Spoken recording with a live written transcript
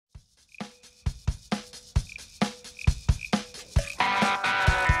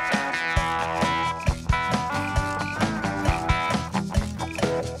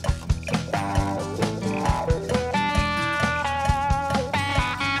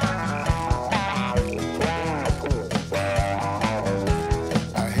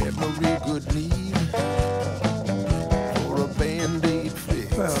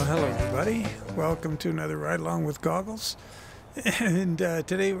welcome to another Ride Along with Goggles. And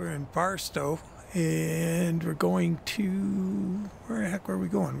today we're in Barstow, and we're going to, where the heck were we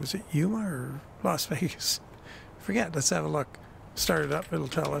going? Was it Yuma or Las Vegas? Forget, let's have a look. Start it up, it'll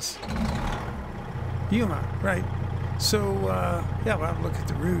tell us. Yuma, right. So, yeah, we'll have a look at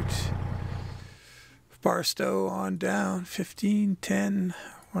the route. Barstow on down, 15, 10,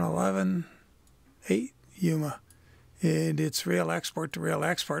 111, 8, Yuma. And it's rail export to rail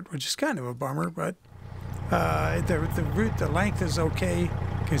export, which is kind of a bummer, but the route, the length is okay,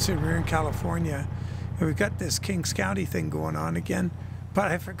 considering we're in California. And we've got this Kings County thing going on again,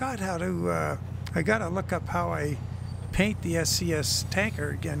 but I forgot how to, I got to look up how I paint the SCS tanker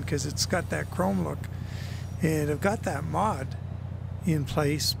again, because it's got that chrome look. And I've got that mod in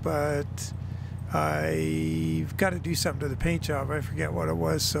place, but I've got to do something to the paint job. I forget what it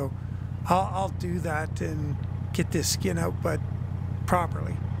was, so I'll do that and get this skin out, but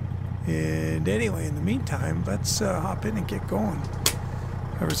properly. And anyway, in the meantime, let's hop in and get going.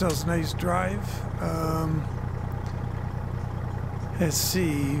 Have ourselves a nice drive. Let's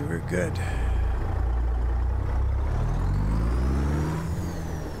see, we're good.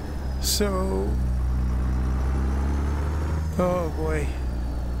 So, oh boy,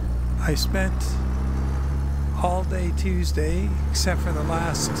 I spent all day Tuesday, except for the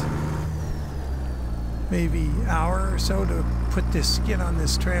last maybe hour or so, to put this skin on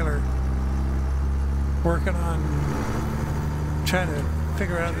this trailer, working on trying to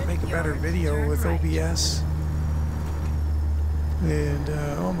figure out how to make a better video with OBS. And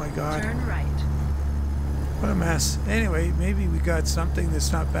oh my god, turn right. What a mess. Anyway, maybe we got something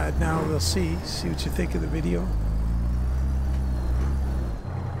that's not bad now. We'll see what you think of the video.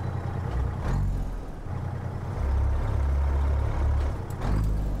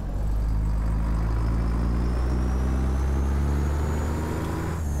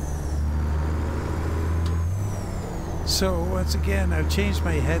 So once again, I've changed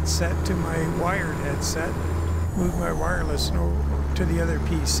my headset to my wired headset, moved my wireless to the other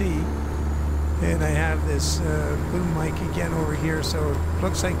PC, and I have this boom mic again over here, so it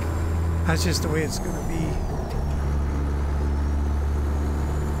looks like that's just the way it's going to be.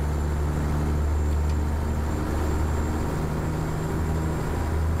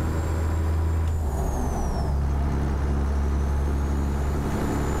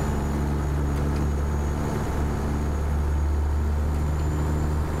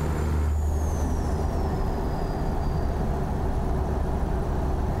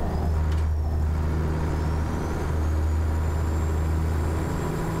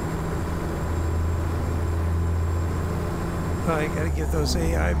 I gotta give those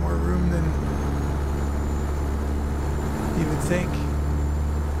AI more room than you would think.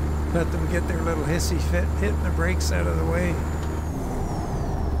 Let them get their little hissy fit, hitting the brakes out of the way.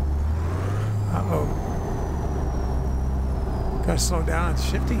 Uh-oh. Gotta slow down. It's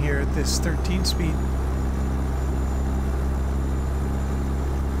shifting here at this 13 speed.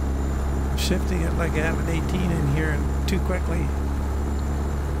 I'm shifting it like I have an 18 in here and too quickly.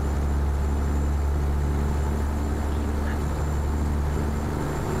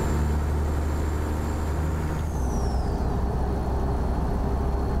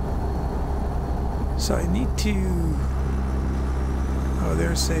 So I need to, oh,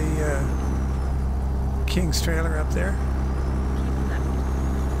 there's a King's trailer up there.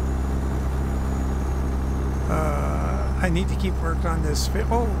 I need to keep working on this.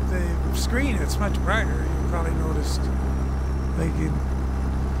 Oh, the screen, it's much brighter. You probably noticed. Like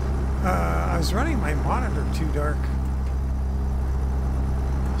I was running my monitor too dark.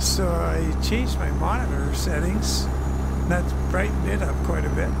 So I changed my monitor settings. And that's brightened it up quite a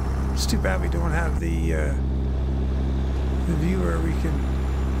bit. It's too bad we don't have the view where we can,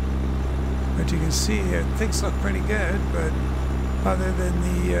 but you can see things look pretty good, but other than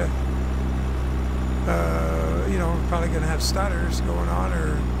the, you know, we're probably going to have stutters going on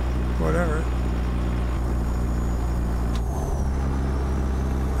or whatever.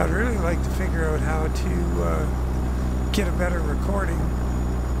 I'd really like to figure out how to get a better recording.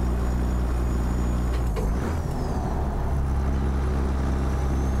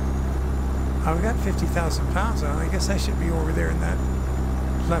 I've got 50,000 pounds on. I guess I should be over there in that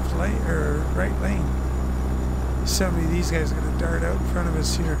left lane or right lane. Somebody of these guys are going to dart out in front of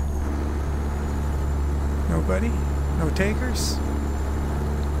us here. Nobody? No takers?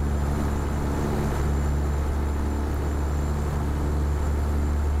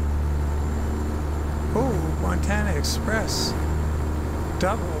 Oh, Montana Express.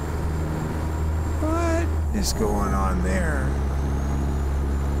 Double. What is going on there?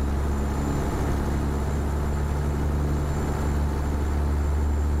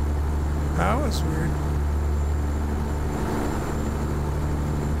 That was weird.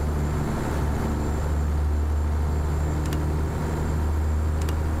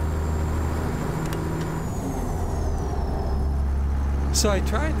 So I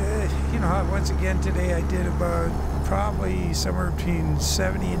tried to, you know, once again today I did about probably somewhere between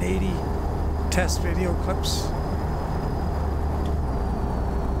 70 and 80 test video clips.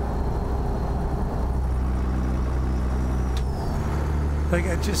 Like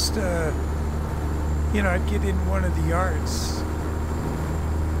I just, you know, I'd get in one of the yards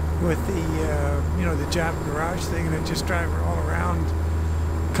with the, you know, the Jap garage thing, and I'd just drive it all around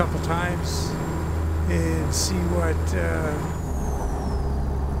a couple times and see what,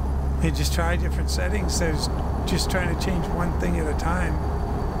 and just try different settings. I was just trying to change one thing at a time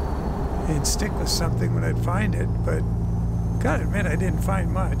and stick with something when I'd find it, but gotta admit I didn't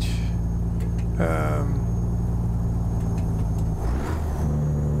find much.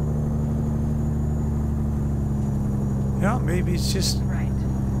 Yeah, maybe it's just right.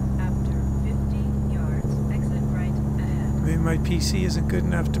 After 50 yards, exit right ahead. Maybe my PC isn't good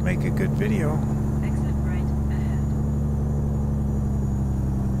enough to make a good video. Exit right ahead.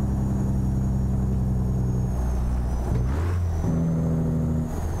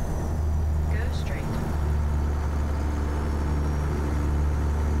 Go straight.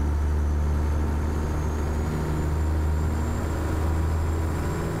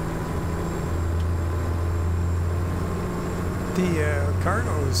 The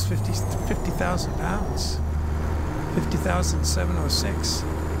cargo is 50,000 pounds. 50,706.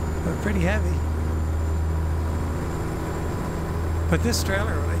 Pretty heavy. But this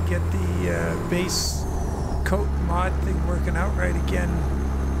trailer, when I get the base coat mod thing working out right again,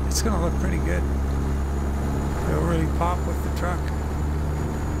 it's going to look pretty good. It'll really pop with the truck.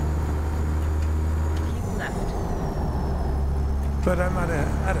 Keep left. But I'm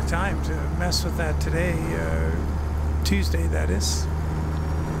out of time to mess with that today. Tuesday, that is.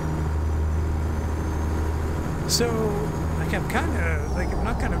 So, like, I'm kind of, like, I'm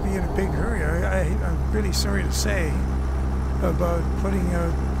not going to be in a big hurry. I'm really sorry to say about putting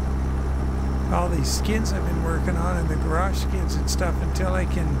out all these skins I've been working on and the garage skins and stuff until I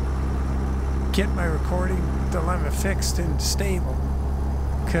can get my recording dilemma fixed and stable.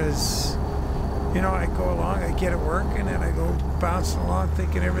 Because, you know, I go along, I get it working, and I go bouncing along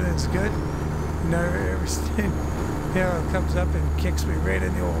thinking everything's good. And everything, you know, it comes up and kicks me right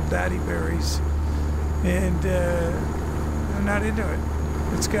in the old daddy berries. And I'm not into it.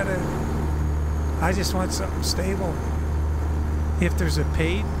 It's gotta, I just want something stable. If there's a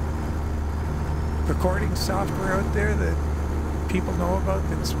paid recording software out there that people know about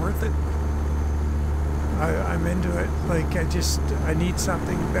that's worth it, I'm into it. Like, I need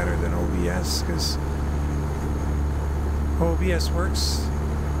something better than OBS, because OBS works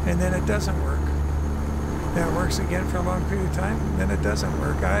and then it doesn't work. Then it works again for a long period of time, and then it doesn't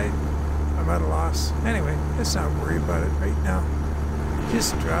work. I'm at a loss. Anyway, let's not worry about it right now.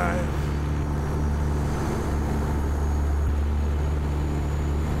 Just drive.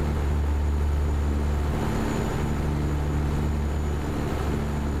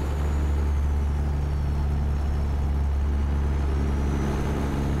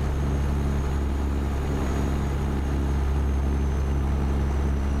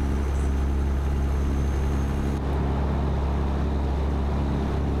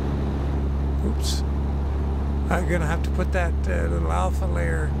 I'm going to have to put that little alpha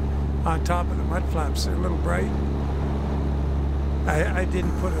layer on top of the mud flaps. They're a little bright. I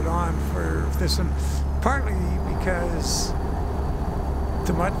didn't put it on for this one, partly because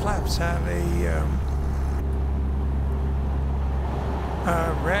the mud flaps have a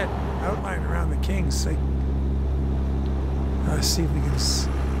red outline around the kings. Like, let's see if we can.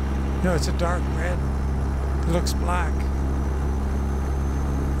 No, it's a dark red. It looks black.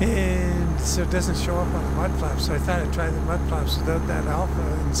 And so it doesn't show up on the mud flaps. So I thought I'd try the mud flaps without that alpha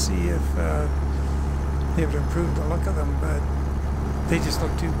and see if they would improve the look of them, but they just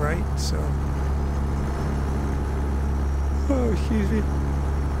look too bright. So, oh, excuse me.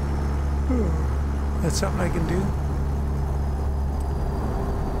 Oh, that's something I can do.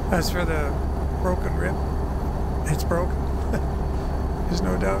 As for the broken rib, it's broken. There's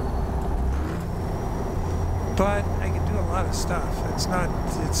no doubt. But I can do a lot of stuff. It's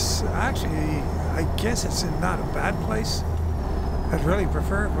actually, I guess it's in not a bad place. I'd really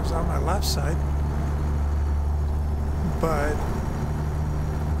prefer if it was on my left side. But,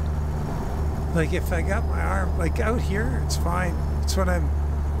 like, if I got my arm, like out here, it's fine. It's when I'm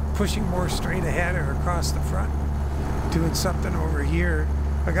pushing more straight ahead or across the front, doing something over here.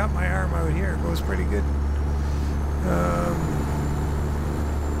 I got my arm out here, it goes pretty good.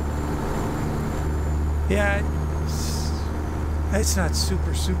 Yeah, it's not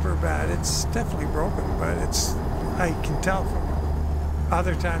super bad. It's definitely broken, but I can tell from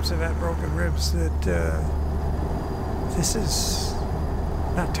other times I've had broken ribs that this is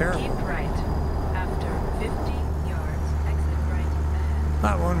not terrible. Keep right. After 50 yards, exit right ahead.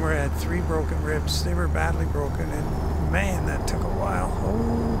 Not one where I had 3 broken ribs. They were badly broken, and man, that took a while.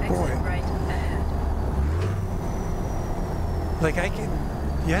 Oh boy. Exit right ahead. Like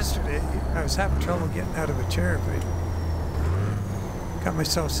yesterday, I was having trouble getting out of a chair, but I got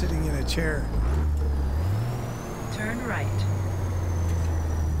myself sitting in a chair Turn right.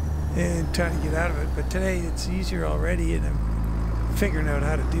 and trying to get out of it. But today it's easier already, and I'm figuring out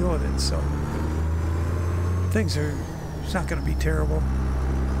how to deal with it. So it's not going to be terrible.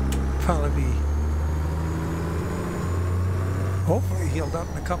 Probably be hopefully healed up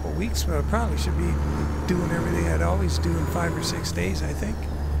in a couple weeks, but I probably should be doing everything I'd always do in 5 or 6 days, I think.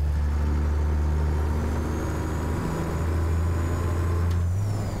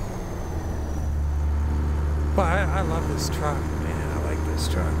 Well, I love this truck, man. I like this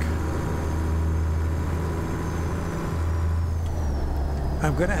truck.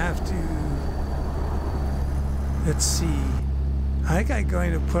 I'm gonna have to, let's see, I think I'm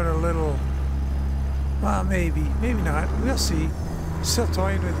going to put a little, well, maybe not, we'll see. Still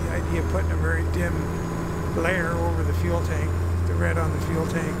toying with the idea of putting a very dim layer over the fuel tank, the red on the fuel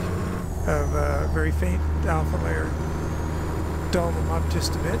tank, of a very faint alpha layer. Dull them up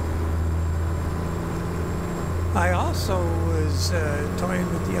just a bit. I also was toying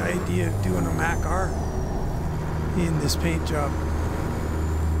with the idea of doing a Mac R in this paint job.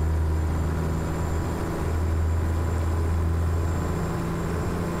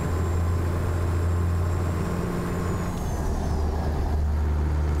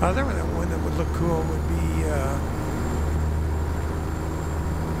 Other one that would look cool would be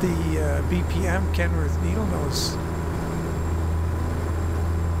the BPM Kenworth needle nose.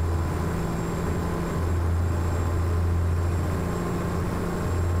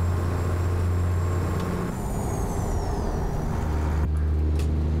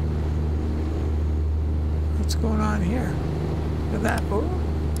 What's going on here? Look at that. Oh,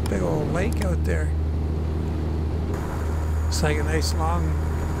 big old lake out there. It's like a nice long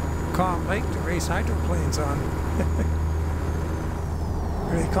calm lake to race hydroplanes on.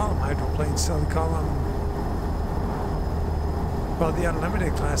 Or they call them hydroplanes, so they call them, well, the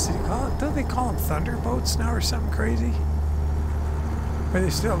unlimited class, don't they call them thunderboats now or something crazy? Or are they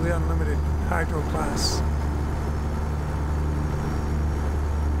still the unlimited hydro class?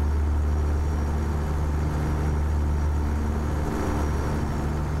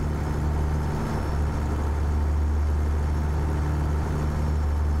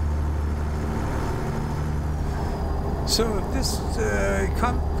 So if this,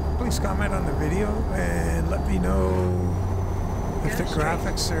 please comment on the video and let me know if the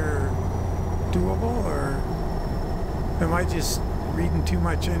graphics are doable, or am I just reading too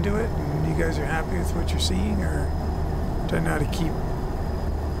much into it and you guys are happy with what you're seeing, or do I know how to keep,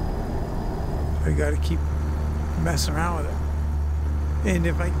 I gotta keep messing around with it. And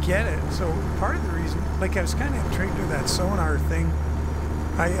if I get it, so part of the reason, like I was kind of intrigued with that sonar thing,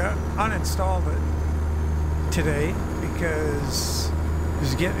 I uninstalled it today because it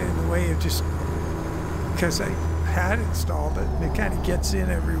was getting in the way of just, because I had installed it and it kind of gets in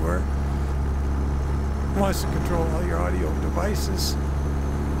everywhere. It wants to control all your audio devices,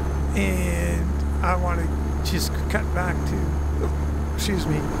 and I want to just cut back to, excuse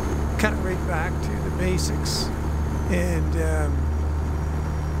me, cut right back to the basics and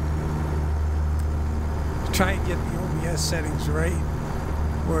try and get the OBS settings right,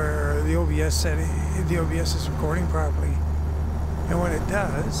 where the OBS is recording properly. And when it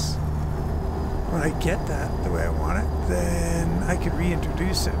does, when I get that the way I want it, then I could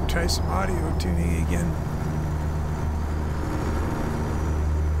reintroduce it and try some audio tuning again.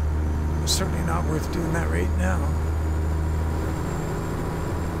 It's certainly not worth doing that right now.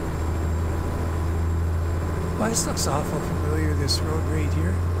 Well, this looks awful familiar, this road right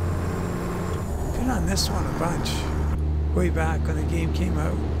here. Been on this one a bunch. Way back when the game came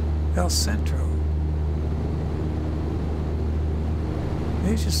out. El Centro.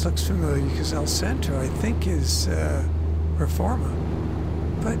 Maybe it just looks familiar because El Centro, I think, is Reforma.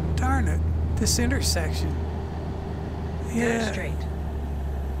 But darn it, this intersection. Yeah. Straight.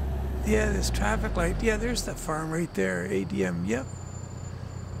 Yeah, this traffic light. Yeah, there's the farm right there. ADM, yep.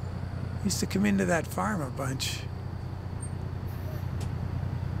 Used to come into that farm a bunch.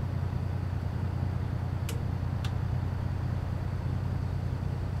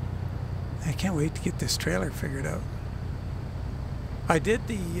 I can't wait to get this trailer figured out. I did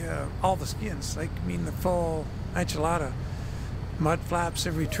the all the skins, like I mean the full enchilada, mud flaps,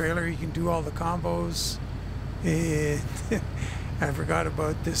 every trailer. You can do all the combos. And I forgot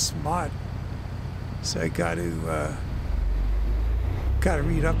about this mod, so I got to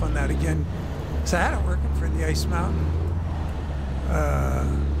read up on that again. So I had it working for the Ice Mountain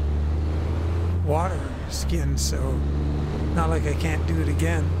water skin, so not like I can't do it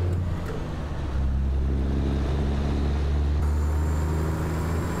again.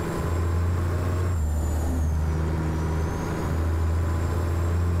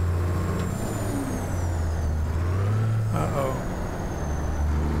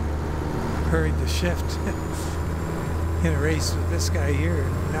 Hurried the shift in a race with this guy here,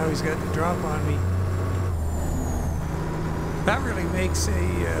 and now he's got the drop on me. That really makes a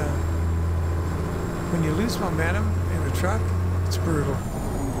when you lose momentum in a truck, it's brutal.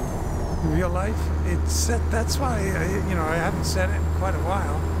 In real life, it's that's why I haven't said it in quite a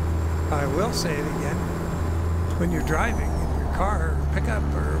while. I will say it again. When you're driving in your car or pickup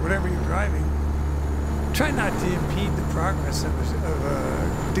or whatever you're driving, try not to impede the progress of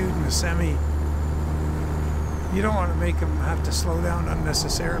a dude in a semi. You don't want to make him have to slow down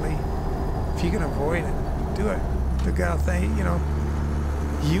unnecessarily. If you can avoid it, do it. The guy thing, you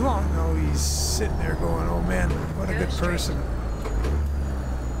won't know he's sitting there going, "Oh man, what a good person."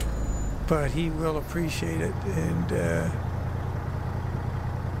 But he will appreciate it, and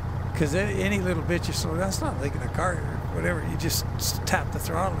because any little bit you slow down, it's not like in a car or whatever. You just tap the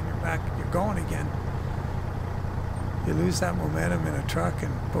throttle and you're back, you're going again. You lose that momentum in a truck,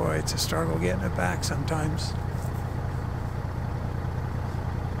 and boy, it's a struggle getting it back sometimes.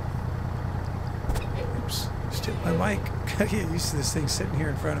 Oops, just hit my mic. I get used to this thing sitting here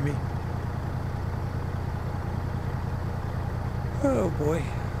in front of me. Oh boy.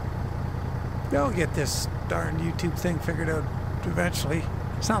 I'll get this darn YouTube thing figured out eventually.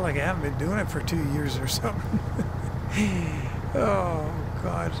 It's not like I haven't been doing it for 2 years or something. Oh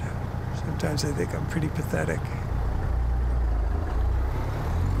God. Sometimes I think I'm pretty pathetic.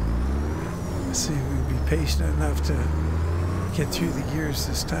 Let's see if we'll be patient enough to get through the gears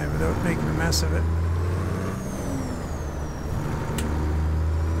this time without making a mess of it.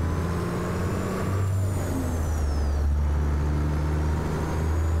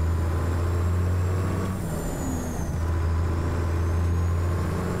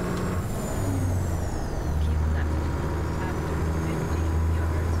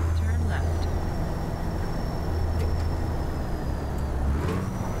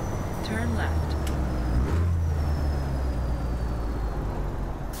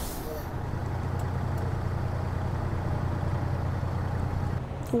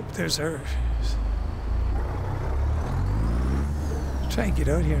 Oh, there's her. Try and get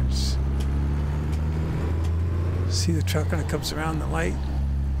out here and see the truck when it comes around the light.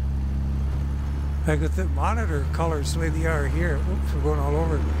 Like with the monitor colors the way they are here. Oops, we're going all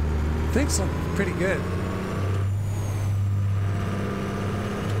over. Things look pretty good.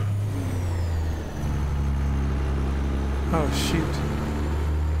 Oh shoot.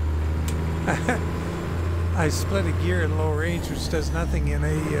 I split a gear in low range, which does nothing in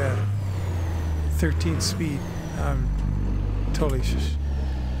a 13 speed. Totally should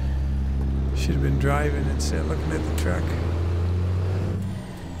have been driving instead of looking at the truck.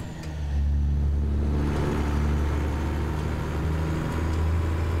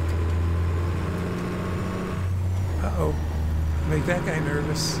 Uh-oh. Make that guy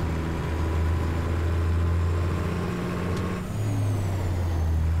nervous.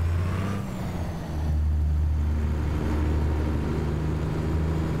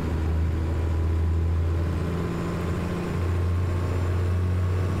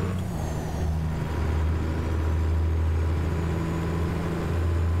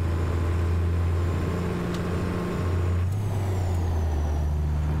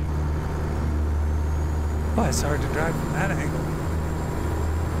 Oh, it's hard to drive from that angle.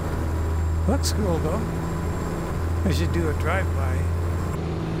 Looks cool though. I should do a drive-by.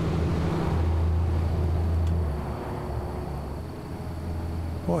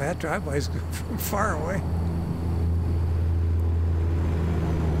 Boy, that drive-by is from far away.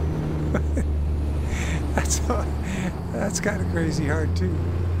 That's kind of crazy hard too.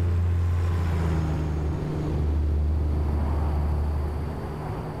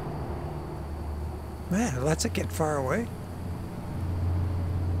 Man, it lets it get far away.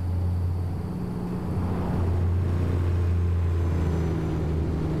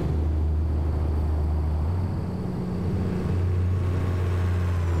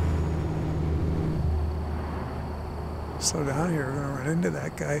 Slow down here, we're gonna run into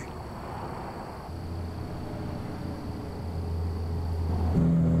that guy.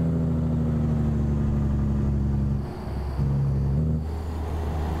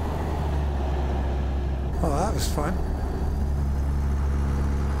 Well, that was fun.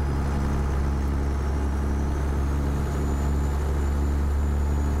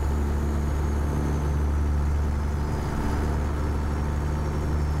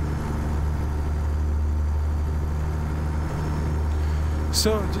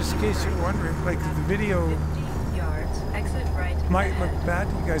 So, just in case you're wondering, like the video 50 yards, exit right might look ahead. bad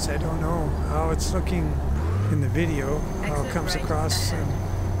to you guys. I don't know how it's looking in the video, how it Exit comes right across ahead. and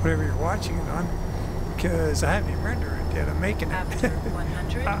whatever you're watching it on, because I haven't even rendered it yet. I'm making it. After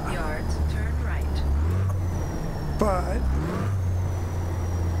 100 yards, turn right. But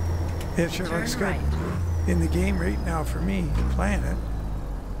it sure Turn looks good right. in the game right now for me playing it.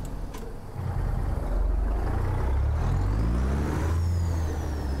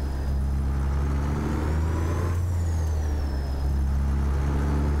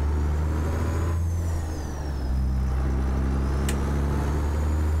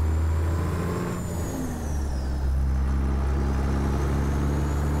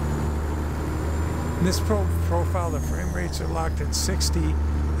 In this profile, the frame rates are locked at 60.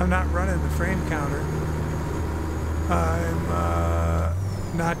 I'm not running the frame counter. I'm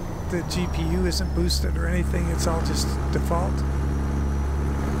not, the GPU isn't boosted or anything. It's all just default.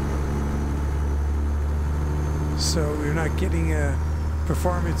 So we're not getting a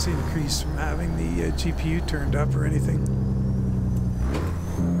performance increase from having the GPU turned up or anything.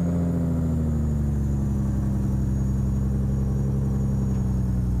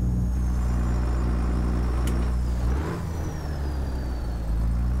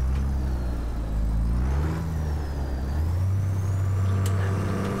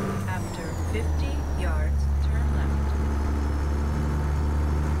 After 50 yards, turn left.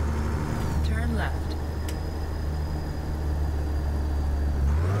 Turn left.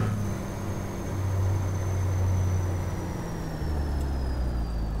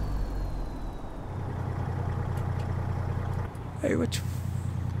 Hey, what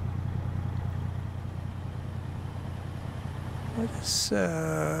is,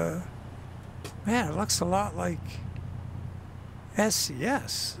 man, it looks a lot like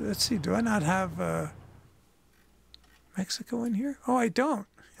SCS. Let's see, do I not have Mexico in here? Oh, I don't.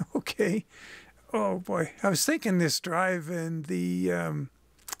 Okay. Oh, boy. I was thinking this drive and the,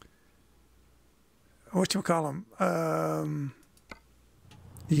 whatchamacallem,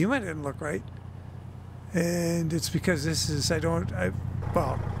 Yuma didn't look right. And it's because this is,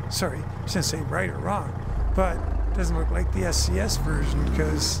 well, sorry, I shouldn't say right or wrong, but it doesn't look like the SCS version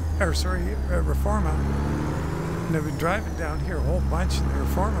because, Reforma. And I've been driving down here a whole bunch in the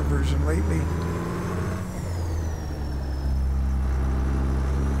Reforma version lately.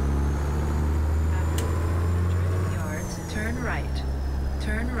 After 100 yards, turn right.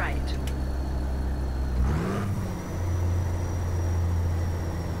 Turn right.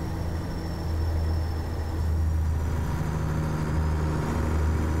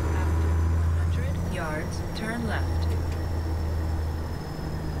 After 100 yards, turn left.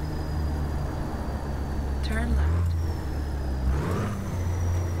 Turn left.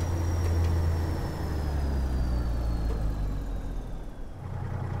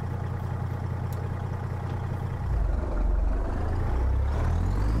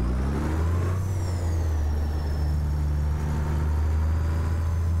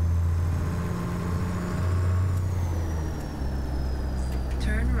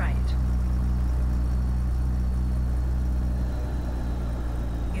 Turn right.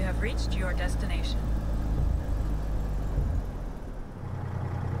 You have reached your destination.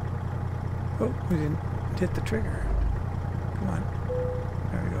 Oh, we didn't hit the trigger. Come on.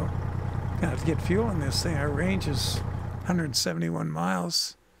 There we go. Gonna have to get fuel in this thing. Our range is 171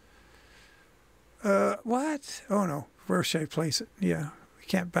 miles. What? Oh no. Where should I place it? Yeah, we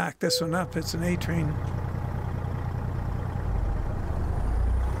can't back this one up. It's an A train.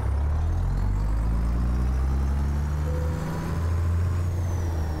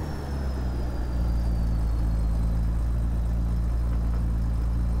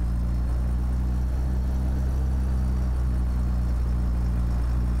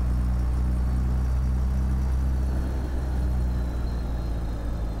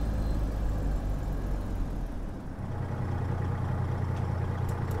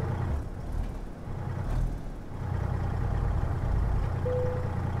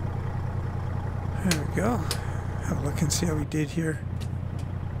 There we go. Have a look and see how we did here.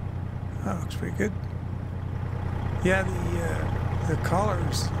 That looks pretty good. Yeah, the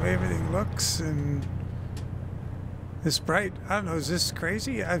colors, the way everything looks, and this bright. I don't know. Is this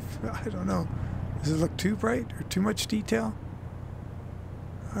crazy? I don't know. Does it look too bright or too much detail?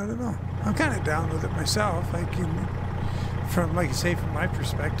 I don't know. I'm kind of down with it myself. I can, from like you say, from my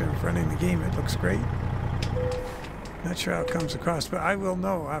perspective, running the game, it looks great. Not sure how it comes across, but I will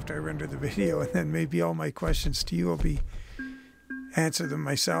know after I render the video, and then maybe all my questions to you will be answer them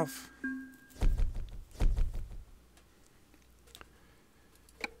myself.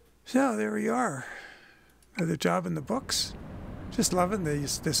 So there we are. Another job in the books. Just loving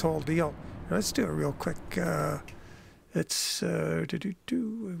this whole deal. Let's do a real quick. It's what we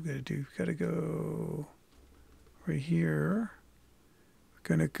gotta do. Gotta go right here. We're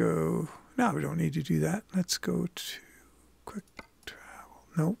gonna go. No, we don't need to do that. Let's go to quick travel.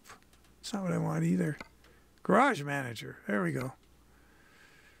 Nope, it's not what I want either. Garage manager. There we go.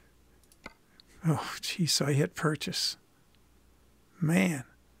 Oh, geez, so I hit purchase. Man,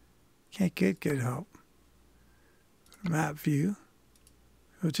 can't get good help. Map view.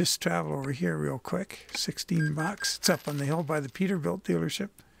 We'll just travel over here real quick. 16 bucks. It's up on the hill by the Peterbilt dealership.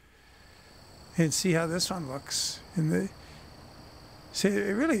 And see how this one looks. See,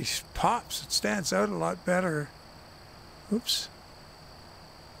 it really pops. It stands out a lot better. Oops.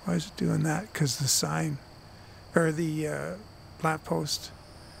 Why is it doing that? Because the sign, or the lamp post.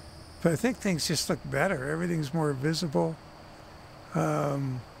 But I think things just look better. Everything's more visible.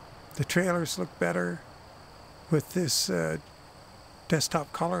 The trailers look better with this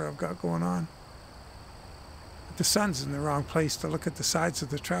desktop color I've got going on. But the sun's in the wrong place to look at the sides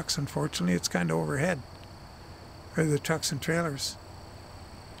of the trucks. Unfortunately, it's kind of overhead. Or the trucks and trailers.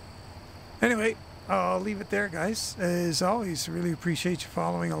 Anyway, I'll leave it there, guys. As always, really appreciate you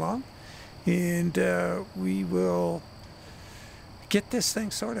following along. And we will get this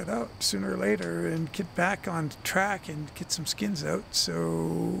thing sorted out sooner or later and get back on track and get some skins out.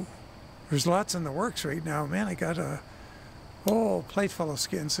 So there's lots in the works right now. Man, I got a whole plate full of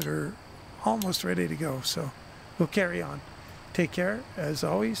skins that are almost ready to go. So we'll carry on. Take care. As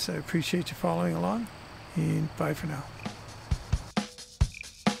always, I appreciate you following along. And bye for now.